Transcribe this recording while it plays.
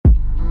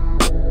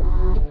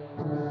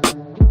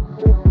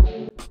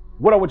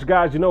What up with you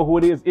guys? You know who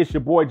it is. It's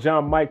your boy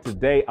John Mike.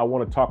 Today I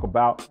want to talk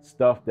about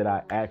stuff that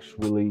I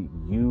actually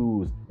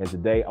use. And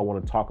today I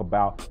want to talk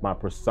about my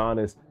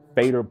PreSonus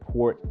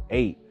Faderport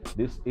 8.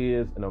 This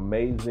is an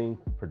amazing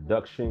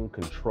production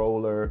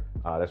controller.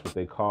 That's what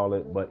they call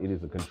it, but it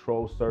is a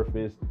control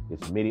surface.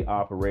 It's MIDI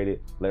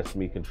operated, lets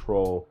me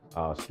control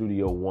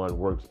Studio One,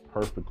 works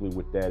perfectly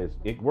with that.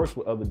 It works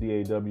with other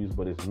DAWs,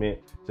 but it's meant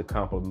to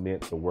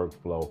complement the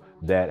workflow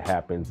that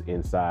happens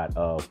inside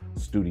of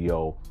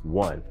Studio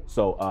One.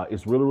 So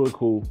it's really, really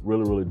cool,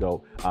 really, really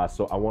dope.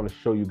 So I want to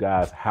show you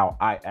guys how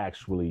I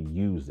actually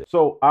use it.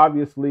 So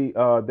obviously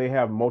they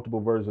have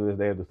multiple versions.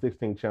 They have the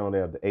 16 channel, they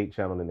have the 8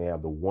 channel, and they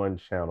have the 1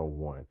 channel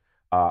one.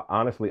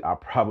 Honestly, I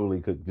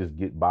probably could just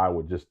get by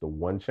with just the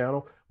 1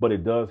 channel, but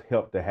it does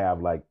help to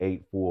have like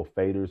 8 full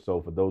faders.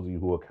 So for those of you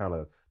who are kind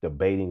of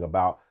debating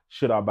about,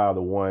 should I buy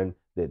the one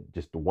that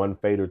just the 1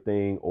 fader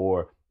thing,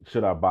 or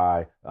should I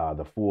buy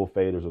the full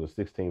faders or the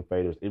 16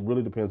 faders? It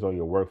really depends on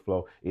your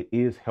workflow. It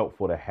is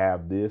helpful to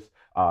have this.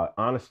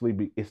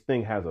 Honestly, this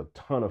thing has a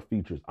ton of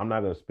features. I'm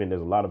not going to spend,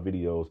 there's a lot of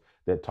videos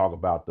that talk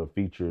about the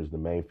features, the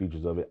main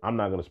features of it. I'm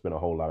not going to spend a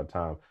whole lot of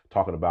time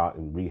talking about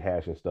and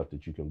rehashing stuff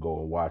that you can go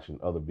and watch in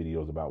other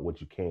videos about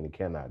what you can and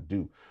cannot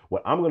do.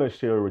 What I'm going to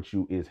share with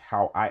you is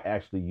how I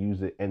actually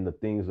use it and the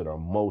things that are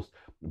most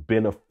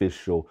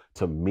beneficial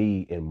to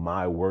me in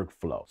my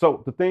workflow.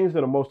 So the things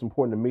that are most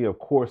important to me, of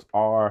course,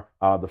 are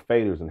the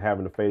faders, and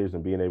having the faders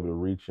and being able to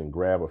reach and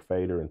grab a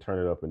fader and turn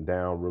it up and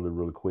down really,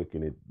 really quick.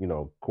 And it,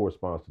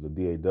 corresponds to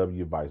the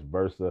DAW, vice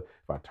versa.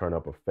 If I turn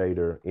up a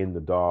fader in the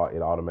DAW,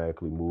 it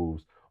automatically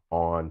moves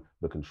on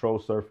the control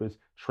surface.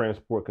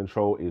 Transport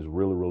control is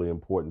really, really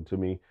important to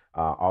me.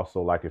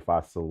 Also, like if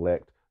I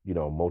select,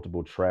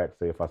 multiple tracks,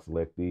 say if I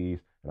select these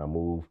and I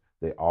move,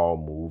 they all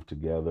move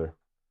together,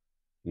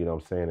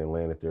 and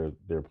land at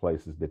their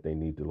places that they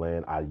need to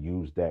land. I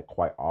use that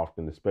quite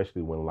often,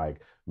 especially when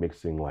like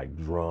mixing like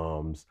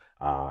drums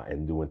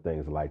and doing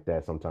things like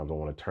that. Sometimes I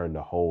want to turn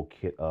the whole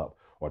kit up,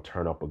 or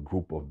turn up a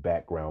group of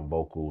background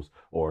vocals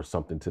or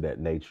something to that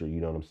nature,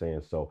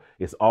 So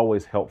it's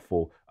always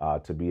helpful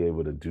to be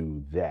able to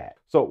do that.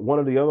 So one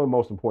of the other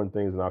most important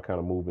things, and I'll kind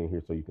of move in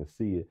here so you can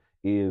see it,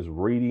 is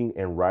reading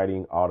and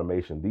writing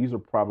automation. These are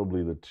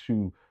probably the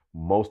 2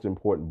 most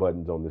important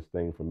buttons on this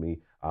thing for me,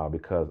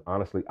 because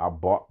honestly, I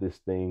bought this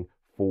thing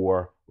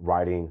for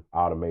writing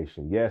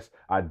automation. Yes,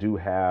 I do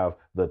have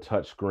the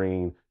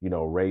touchscreen,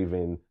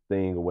 Raven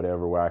thing or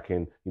whatever, where I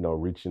can,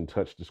 reach and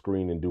touch the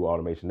screen and do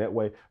automation that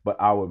way. But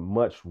I would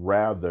much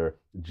rather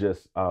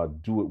just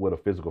do it with a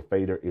physical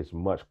fader. It's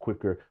much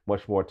quicker,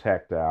 much more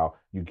tactile.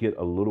 You get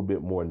a little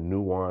bit more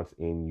nuance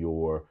in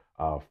your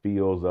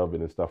feels of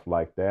it and stuff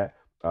like that.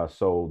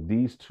 So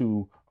these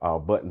 2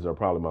 buttons are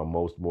probably my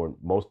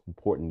most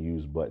important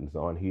used buttons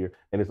on here.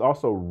 And it's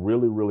also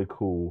really, really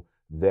cool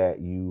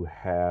that you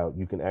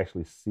can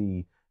actually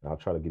see, and I'll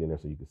try to get in there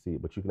so you can see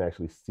it, but you can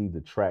actually see the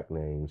track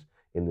names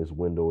in this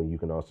window, and you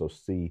can also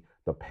see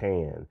the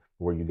pan,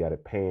 where you got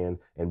it panned,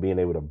 and being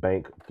able to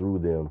bank through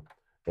them,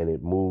 and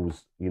it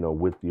moves,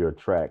 with your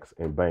tracks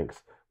and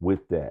banks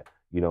with that.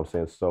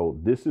 So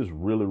this is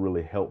really,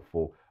 really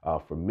helpful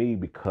for me,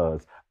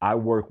 because I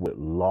work with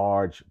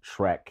large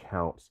track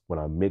counts when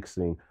I'm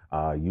mixing,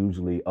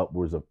 usually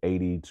upwards of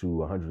 80 to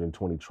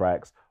 120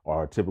 tracks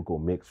are a typical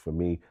mix for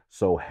me.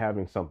 So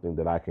having something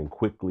that I can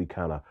quickly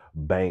kind of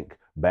bank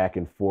back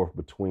and forth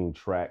between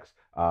tracks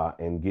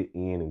and get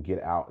in and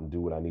get out and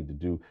do what I need to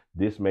do,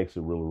 this makes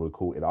it really, really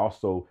cool. It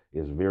also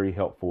is very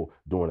helpful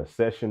during a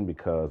session,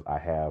 because I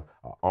have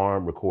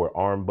an record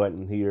arm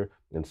button here.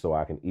 And so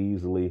I can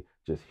easily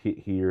just hit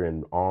here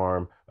and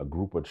arm a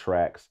group of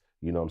tracks,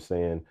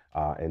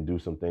 and do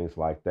some things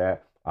like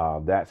that.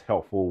 That's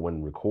helpful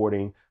when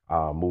recording,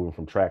 moving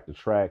from track to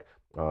track,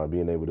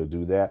 being able to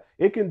do that.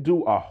 It can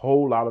do a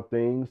whole lot of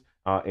things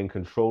in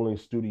controlling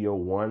Studio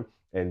One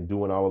and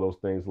doing all of those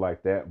things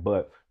like that.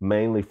 But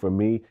mainly for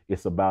me,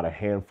 it's about a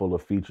handful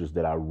of features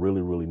that I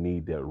really, really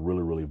need, that are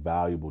really, really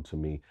valuable to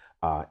me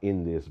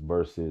in this,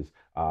 versus,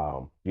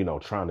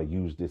 trying to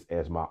use this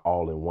as my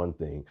all-in-one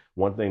thing.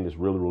 One thing that's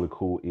really, really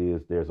cool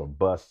is there's a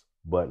bus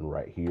button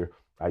right here.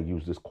 I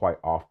use this quite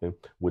often,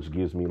 which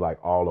gives me like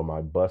all of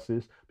my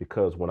buses,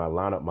 because when I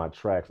line up my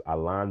tracks, I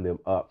line them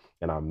up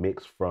and I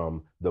mix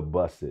from the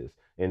buses.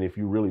 And if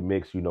you really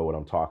mix, you know what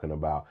I'm talking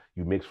about.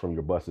 You mix from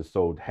your buses.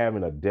 So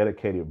having a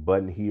dedicated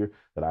button here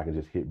that I can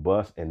just hit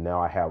bus, and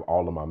now I have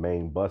all of my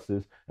main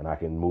buses, and I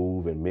can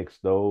move and mix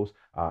those.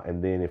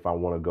 And then if I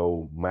want to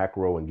go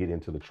macro and get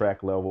into the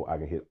track level, I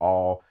can hit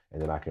all,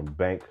 and then I can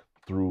bank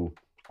through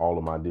all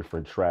of my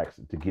different tracks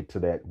to get to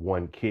that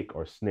one kick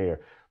or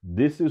snare.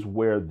 This is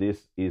where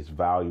this is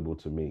valuable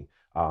to me,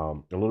 a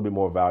little bit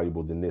more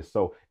valuable than this.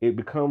 So it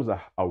becomes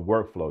a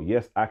workflow.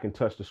 Yes, I can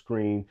touch the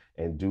screen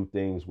and do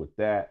things with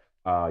that.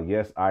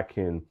 Yes, I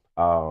can,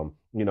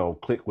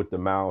 click with the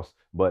mouse,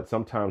 but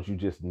sometimes you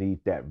just need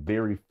that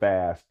very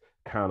fast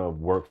kind of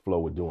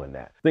workflow with doing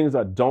that. Things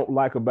I don't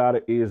like about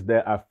it is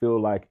that I feel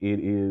like it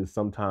is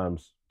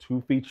sometimes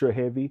too feature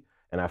heavy.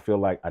 and I feel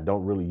like I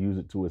don't really use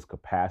it to its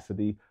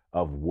capacity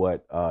of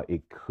what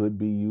it could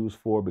be used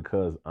for,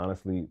 because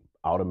honestly,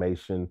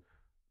 automation,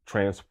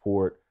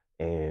 transport,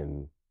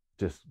 and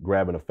just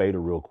grabbing a fader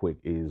real quick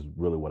is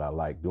really what I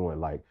like doing.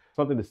 Like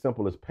something as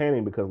simple as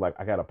panning, because like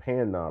I got a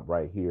pan knob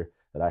right here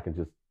that I can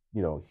just,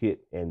 you know,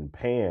 hit and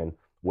pan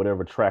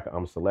whatever track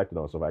I'm selected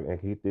on. So if I can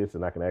hit this,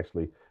 and I can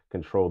actually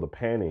control the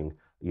panning,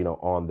 you know,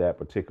 on that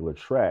particular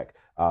track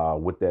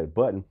with that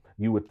button.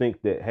 You would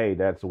think that, hey,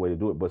 that's the way to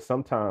do it. But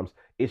sometimes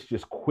it's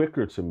just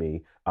quicker to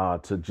me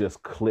to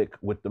just click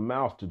with the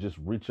mouse, to just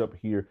reach up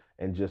here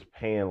and just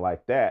pan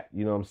like that.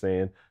 You know what I'm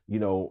saying? You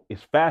know,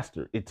 it's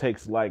faster. It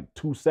takes like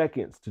 2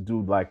 seconds to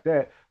do like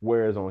that.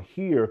 Whereas on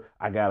here,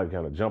 I got to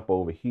kind of jump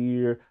over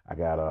here. I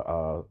got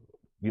to,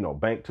 you know,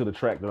 bank to the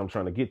track that I'm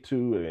trying to get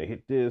to and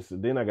hit this.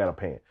 And then I got to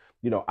pan.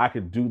 You know, I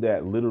could do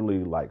that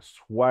literally like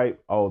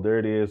swipe. Oh, there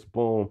it is.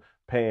 Boom.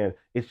 Pan.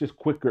 It's just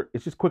quicker.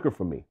 It's just quicker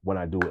for me when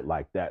I do it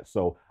like that.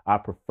 So I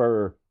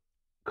prefer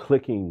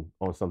clicking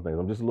on some things.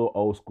 I'm just a little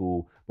old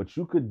school, but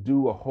you could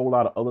do a whole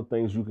lot of other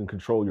things. You can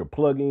control your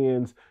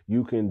plugins.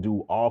 You can do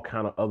all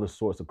kind of other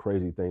sorts of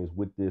crazy things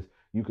with this.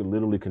 You can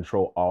literally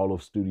control all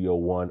of Studio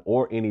One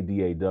or any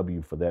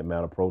DAW for that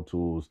matter, Pro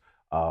Tools,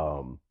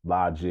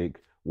 Logic,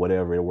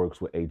 whatever. It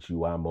works with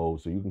HUI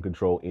mode. So you can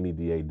control any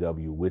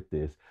DAW with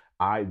this.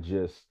 I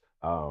just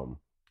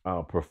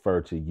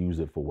prefer to use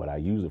it for what I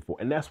use it for.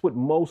 And that's with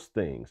most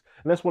things.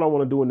 And that's what I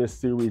want to do in this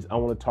series. I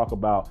want to talk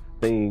about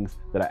things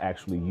that I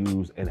actually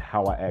use and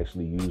how I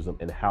actually use them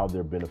and how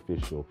they're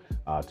beneficial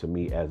to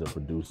me as a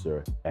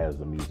producer,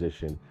 as a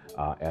musician,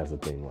 as a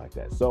thing like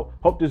that. So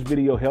hope this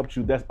video helped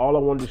you. That's all I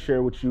wanted to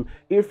share with you.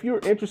 If you're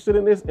interested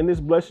in this and this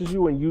blesses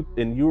you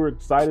and you're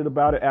excited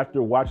about it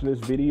after watching this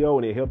video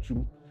and it helps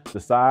you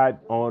decide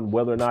on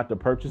whether or not to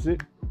purchase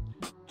it,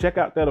 check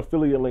out that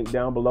affiliate link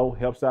down below.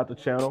 Helps out the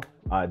channel.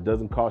 It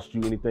doesn't cost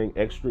you anything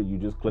extra. You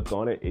just click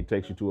on it. It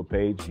takes you to a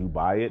page. You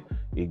buy it.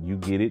 You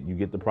get it. You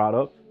get the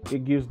product.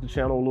 It gives the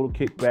channel a little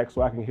kickback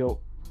so I can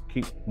help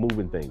keep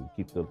moving things,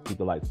 keep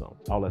the lights on,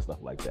 all that stuff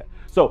like that.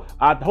 So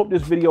I hope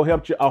this video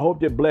helped you. I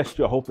hope it blessed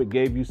you. I hope it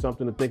gave you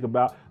something to think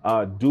about.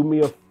 Do me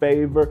a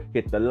favor,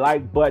 hit the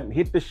like button,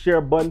 hit the share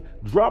button,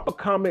 drop a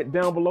comment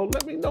down below.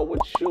 Let me know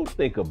what you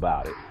think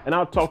about it. And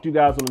I'll talk to you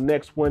guys on the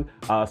next one.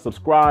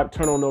 Subscribe,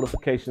 turn on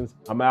notifications.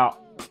 I'm out.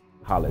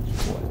 Holla at you,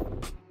 boy.